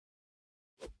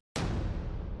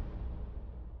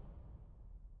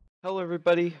Hello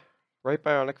everybody, right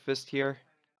BionicFist here,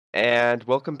 and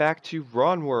welcome back to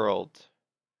Wrongworld.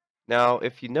 Now,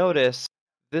 if you notice,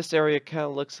 this area kind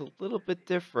of looks a little bit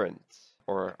different,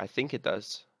 or I think it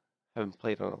does. Haven't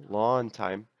played in a long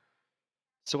time.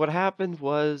 So what happened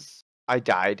was I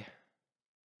died.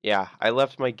 Yeah, I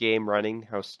left my game running,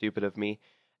 how stupid of me,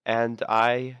 and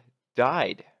I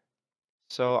died.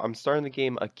 So I'm starting the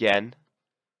game again.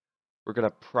 We're gonna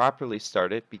properly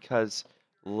start it because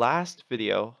last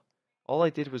video, all I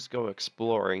did was go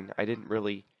exploring. I didn't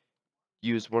really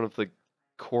use one of the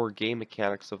core game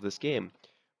mechanics of this game,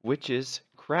 which is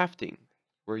crafting,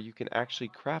 where you can actually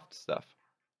craft stuff.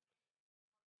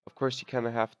 Of course, you kind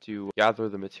of have to gather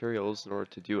the materials in order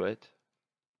to do it.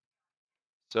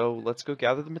 So let's go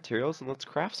gather the materials and let's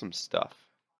craft some stuff.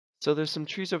 So there's some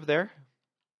trees over there.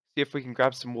 See if we can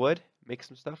grab some wood, make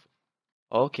some stuff.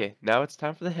 Okay, now it's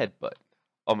time for the headbutt.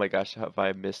 Oh my gosh, have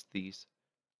I missed these?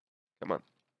 Come on.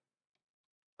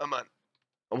 Come on.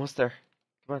 Almost there.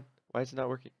 Come on. Why is it not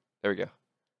working? There we go. It's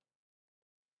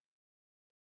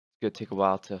gonna take a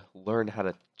while to learn how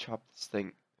to chop this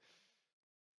thing.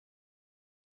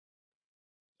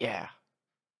 Yeah,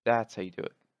 that's how you do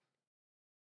it.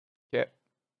 Okay.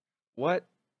 What?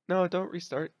 No, don't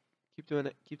restart. Keep doing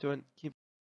it. Keep doing it. Keep.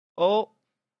 Oh,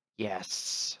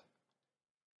 yes.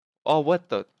 Oh, what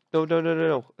the? No, no, no, no,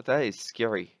 no. That is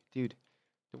scary. Dude,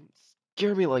 don't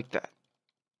scare me like that.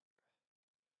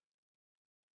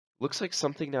 Looks like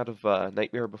something out of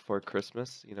Nightmare Before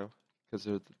Christmas, because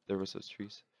there was those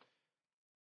trees.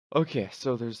 Okay,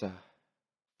 so there's a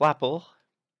flapple,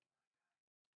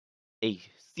 a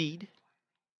seed,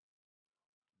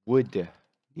 wood.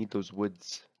 Need those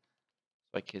woods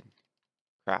so I can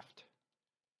craft.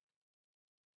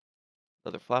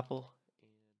 Another flapple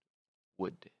and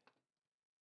wood.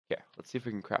 Okay, let's see if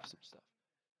we can craft some stuff.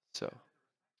 So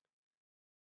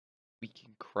we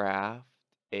can craft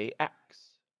a axe.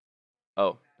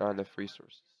 Oh, not enough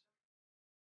resources.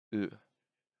 Ooh,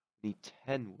 need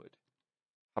 10 wood.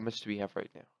 How much do we have right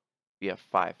now? We have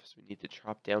 5, so we need to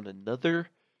chop down another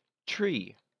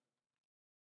tree.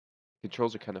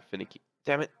 Controls are kind of finicky.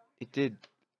 Damn it, it did.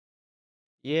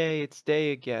 Yay, it's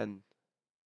day again.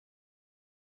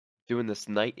 Doing this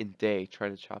night and day,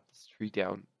 trying to chop this tree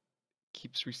down.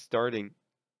 Keeps restarting.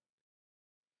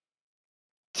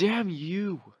 Damn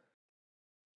you!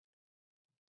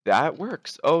 That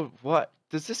works. Oh, what?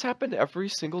 Does this happen every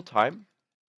single time?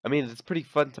 I mean, it's pretty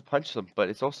fun to punch them, but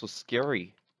it's also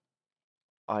scary.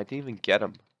 Oh, I didn't even get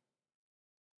him.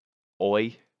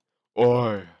 Oi.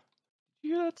 Oi. Did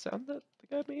you hear that sound that the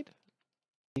guy made?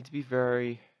 Need to be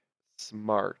very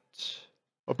smart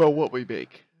about what we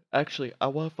make. Actually, I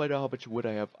want to find out how much wood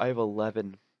I have. I have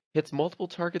 11. Hits multiple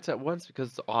targets at once because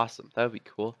it's awesome. That would be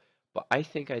cool. But I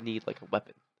think I need like a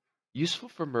weapon. Useful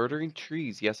for murdering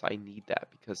trees. Yes, I need that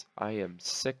because I am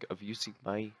sick of using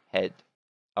my head.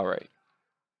 Alright.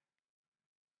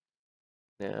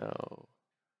 Now.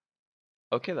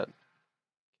 Okay then.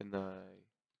 Can I.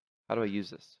 How do I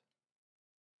use this?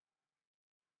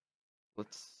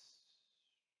 Let's.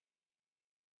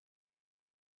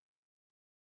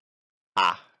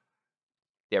 Ah.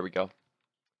 There we go.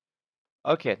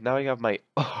 Okay, now I have my.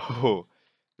 Oh.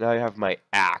 Now I have my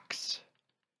axe.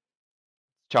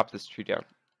 Chop this tree down.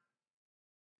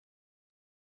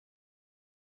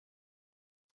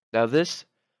 Now this,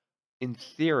 in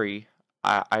theory,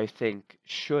 I think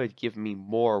should give me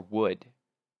more wood.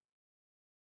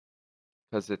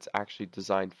 Because it's actually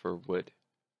designed for wood.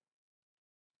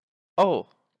 Oh,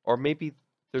 or maybe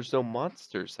there's no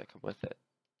monsters that come with it.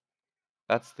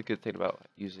 That's the good thing about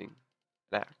using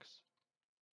an axe.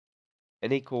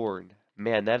 An acorn.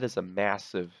 Man, that is a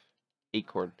massive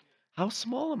acorn. How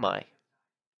small am I?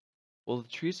 Well, the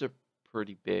trees are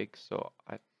pretty big, so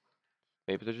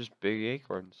maybe they're just big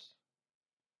acorns.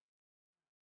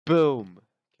 Boom.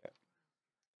 Okay.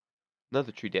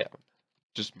 Another tree down.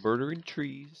 Just murdering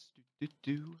trees.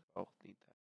 Oh, need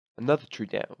that. Another tree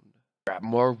down. Grab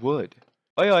more wood.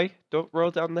 Oi, oi, don't roll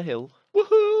down the hill.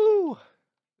 Woohoo!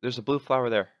 There's a blue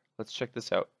flower there. Let's check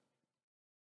this out.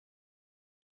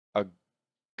 A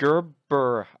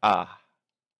Gerber. A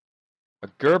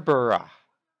Gerbera.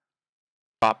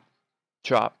 Chop,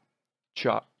 chop,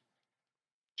 chop,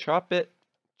 chop it.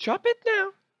 Chop it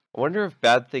now. I wonder if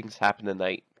bad things happen at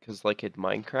night. Because, like in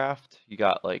Minecraft, you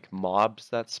got like mobs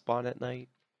that spawn at night.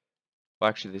 Well,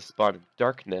 actually, they spawn in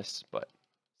darkness, but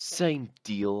same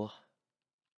deal.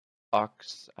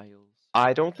 Ox Isles.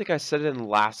 I don't think I said it in the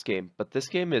last game, but this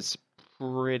game is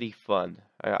pretty fun.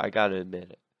 I gotta admit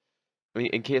it. I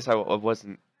mean, in case I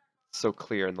wasn't so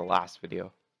clear in the last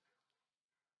video.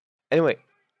 Anyway,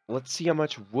 let's see how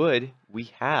much wood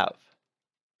we have.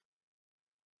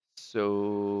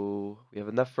 So we have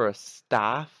enough for a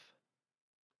staff,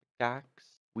 axe.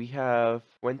 We have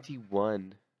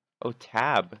 21. Oh,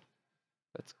 tab.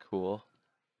 That's cool.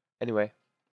 Anyway,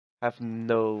 have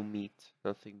no meat,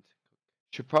 nothing to cook.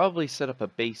 Should probably set up a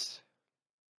base.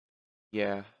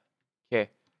 Yeah. Okay.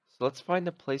 So let's find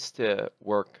a place to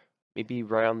work. Maybe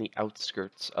right on the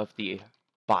outskirts of the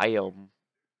biome.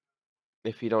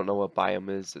 If you don't know what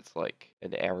biome is, it's like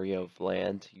an area of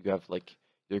land. You have like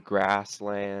your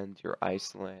grassland, your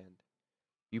ice land.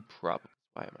 You probably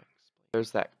why am I explaining?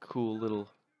 There's that cool little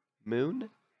moon.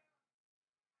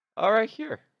 All right,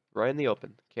 here, right in the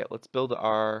open. Okay, let's build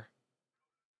our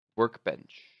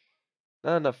workbench.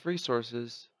 Not enough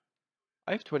resources.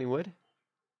 I have 20 wood,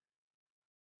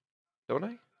 don't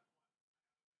I?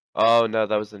 Oh no,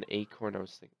 that was an acorn I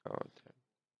was thinking. Oh, okay.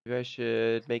 Maybe I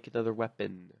should make another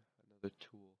weapon, another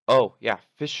tool. Oh yeah,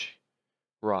 fish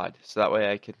rod, so that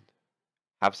way I can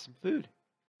have some food.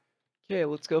 Okay,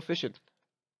 let's go fishing.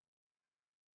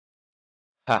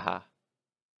 Haha.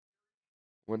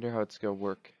 Wonder how it's gonna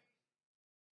work.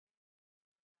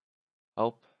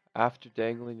 Help after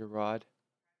dangling a rod.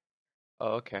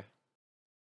 Oh, okay.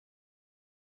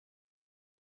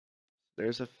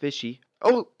 There's a fishy.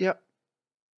 Oh, yeah.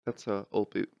 That's a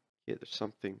old boot. Yeah, there's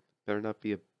something. Better not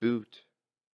be a boot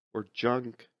or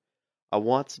junk. I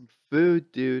want some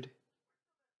food, dude.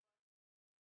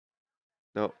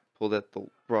 No, pulled at the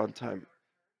wrong time.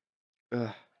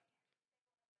 Ugh.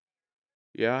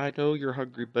 Yeah, I know you're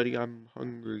hungry, buddy. I'm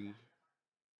hungry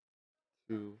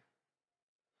too.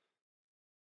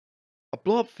 A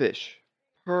blobfish.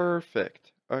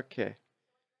 Perfect. Okay.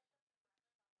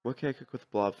 What can I cook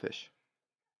with blobfish?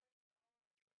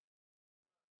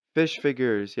 Fish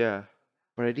figures, yeah.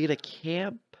 But I need a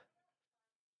campfire.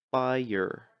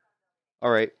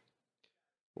 Alright,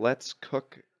 let's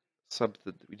cook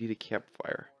something. We need a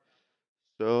campfire.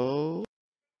 So,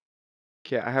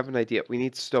 okay, I have an idea. We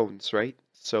need stones, right?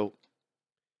 So, I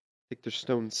think there's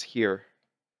stones here.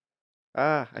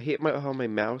 Ah, I hate how my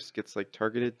mouse gets like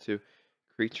targeted to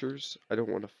creatures. I don't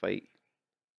want to fight.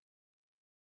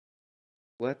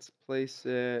 Let's place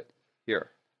it here.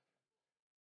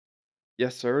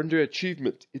 Yes, I earned an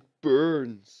achievement. It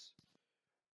burns.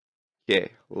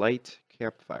 Okay, light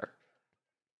campfire.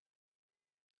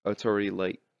 Oh, it's already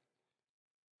light.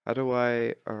 How do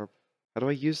I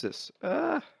use this?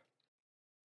 Ah.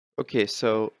 Okay,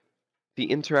 so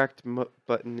the interact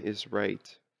button is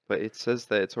right, but it says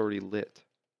that it's already lit.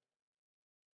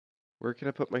 Where can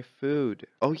I put my food?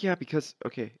 Oh yeah, because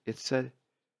okay, it said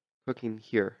cooking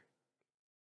here.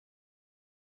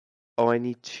 Oh, I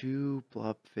need 2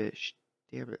 blobfish.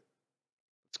 Damn it.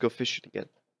 Let's go fishing again.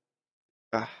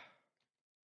 Ah,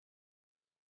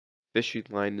 fishing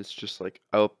line is just like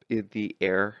up in the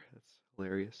air. That's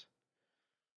hilarious.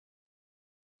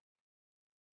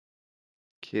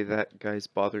 Okay, that guy's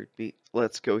bothered me.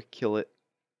 Let's go kill it.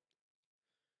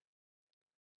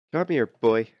 Come here,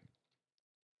 boy.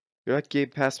 You're not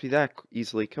getting past me that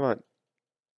easily. Come on.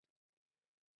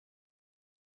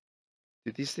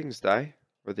 Did these things die?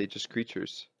 Or are they just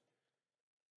creatures?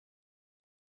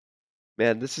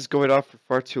 Man, this is going on for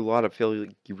far too long. I feel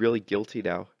really guilty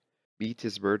now. Meat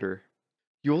is murder.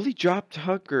 You only dropped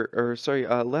hunger, or sorry,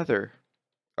 leather.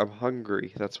 I'm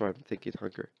hungry. That's why I'm thinking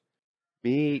hunger.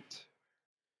 Meat.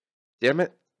 Damn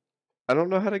it. I don't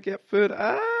know how to get food.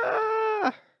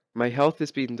 Ah! My health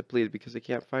is being depleted because I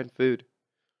can't find food.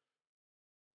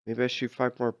 Maybe I should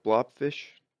find more blobfish.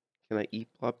 Can I eat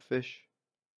blobfish?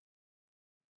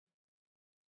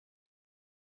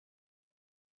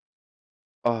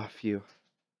 Oh, phew.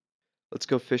 Let's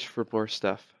go fish for more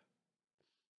stuff.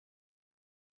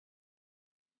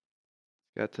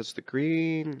 Gotta touch the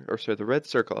green, or sorry, the red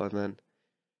circle, and then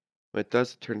when it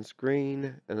does, it turns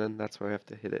green, and then that's why I have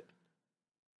to hit it.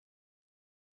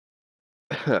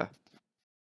 Yeah.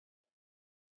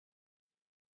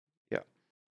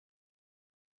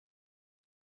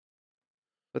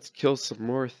 Let's kill some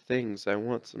more things. I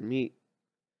want some meat.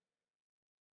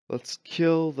 Let's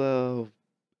kill the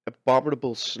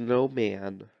abominable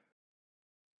snowman.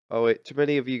 Oh wait, too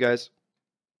many of you guys.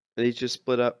 I need you to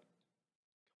split up.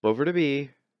 Over to me.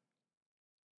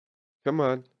 Come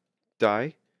on.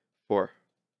 Die. 4,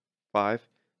 5,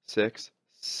 6,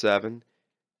 7,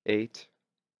 8.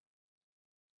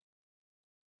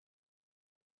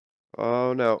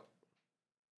 Oh no.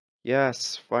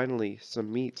 Yes, finally,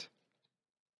 some meat.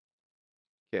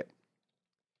 Okay,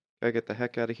 gotta get the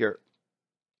heck out of here.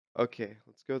 Okay,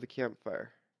 let's go to the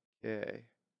campfire. Okay,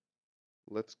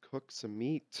 let's cook some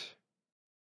meat.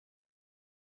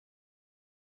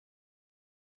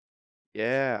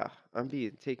 Yeah, I'm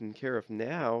being taken care of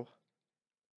now.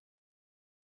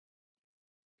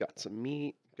 Got some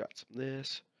meat, got some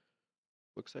this.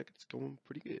 Looks like it's going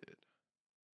pretty good.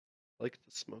 I like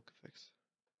the smoke effects.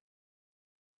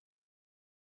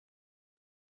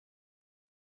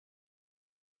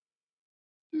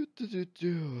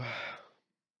 Do.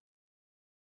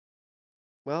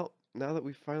 Well, now that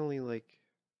we finally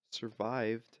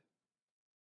survived,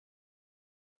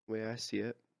 the way I see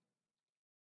it,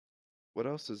 what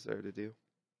else is there to do?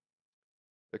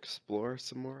 Explore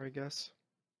some more, I guess.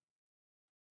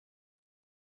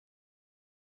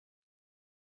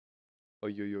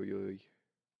 Oy, oy, oy, oy.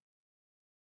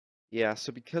 Yeah,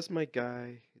 so because my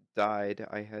guy died,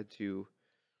 I had to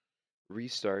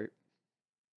restart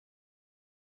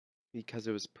because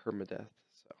it was permadeath.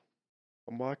 So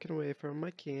I'm walking away from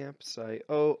my campsite.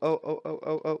 Oh, oh, oh, oh,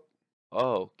 oh,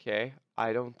 oh. Okay,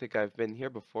 I don't think I've been here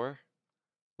before.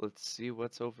 Let's see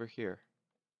what's over here.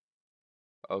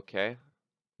 Okay,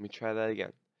 let me try that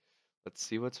again. Let's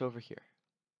see what's over here.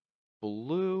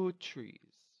 Blue trees.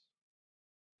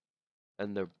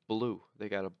 And they're blue. They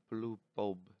got a blue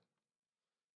bulb.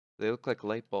 They look like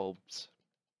light bulbs.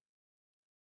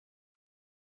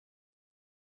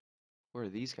 Where are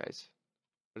these guys?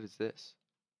 What is this?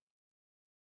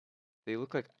 They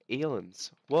look like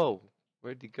aliens. Whoa,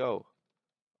 where'd he go?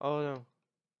 Oh no,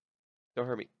 don't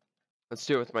hurt me. Let's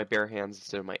do it with my bare hands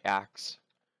instead of my axe.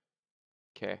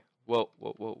 Okay. Whoa,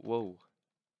 whoa, whoa, whoa.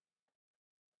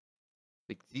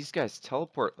 Like, these guys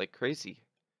teleport like crazy.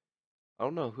 I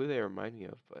don't know who they remind me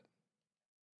of, but...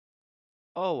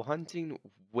 Oh, hunting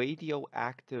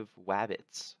radioactive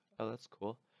wabbits. Oh, that's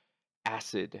cool.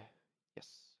 Acid. Yes.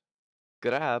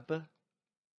 Grab.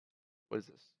 What is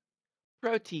this?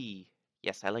 Protea.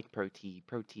 Yes, I like Protea.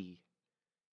 Protea.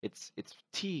 It's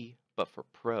tea, but for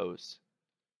pros.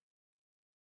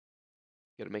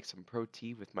 Gotta make some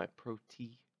Protea with my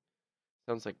Protea.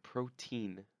 Sounds like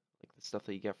protein, like the stuff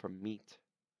that you get from meat.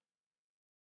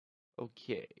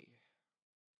 Okay.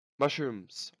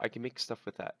 Mushrooms. I can make stuff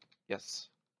with that. Yes.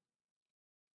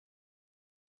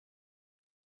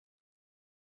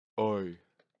 Oi.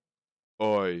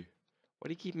 Oi. Why do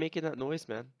you keep making that noise,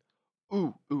 man?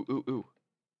 Ooh, ooh, ooh, ooh.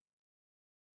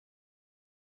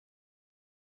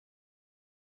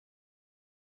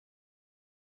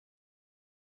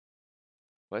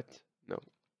 What? No.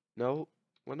 No.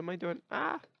 What am I doing?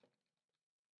 Ah!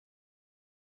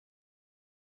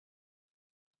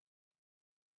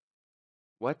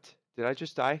 What? Did I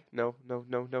just die? No, no,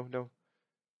 no, no, no.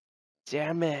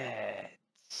 Damn it.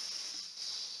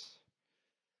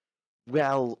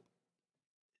 Well,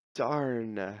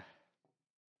 darn.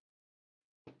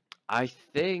 I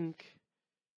think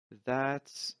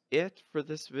that's it for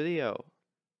this video.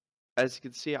 As you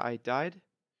can see, I died.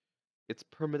 It's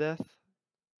permadeath.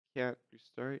 Can't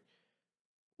restart.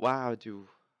 Wow, dude.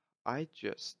 I'm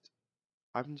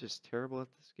just terrible at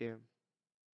this game.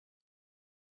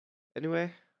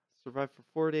 Anyway, survived for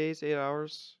 4 days, 8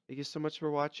 hours. Thank you so much for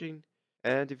watching.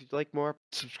 And if you'd like more,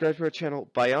 subscribe to our channel,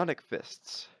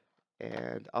 BionicFists.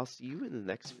 And I'll see you in the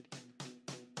next video.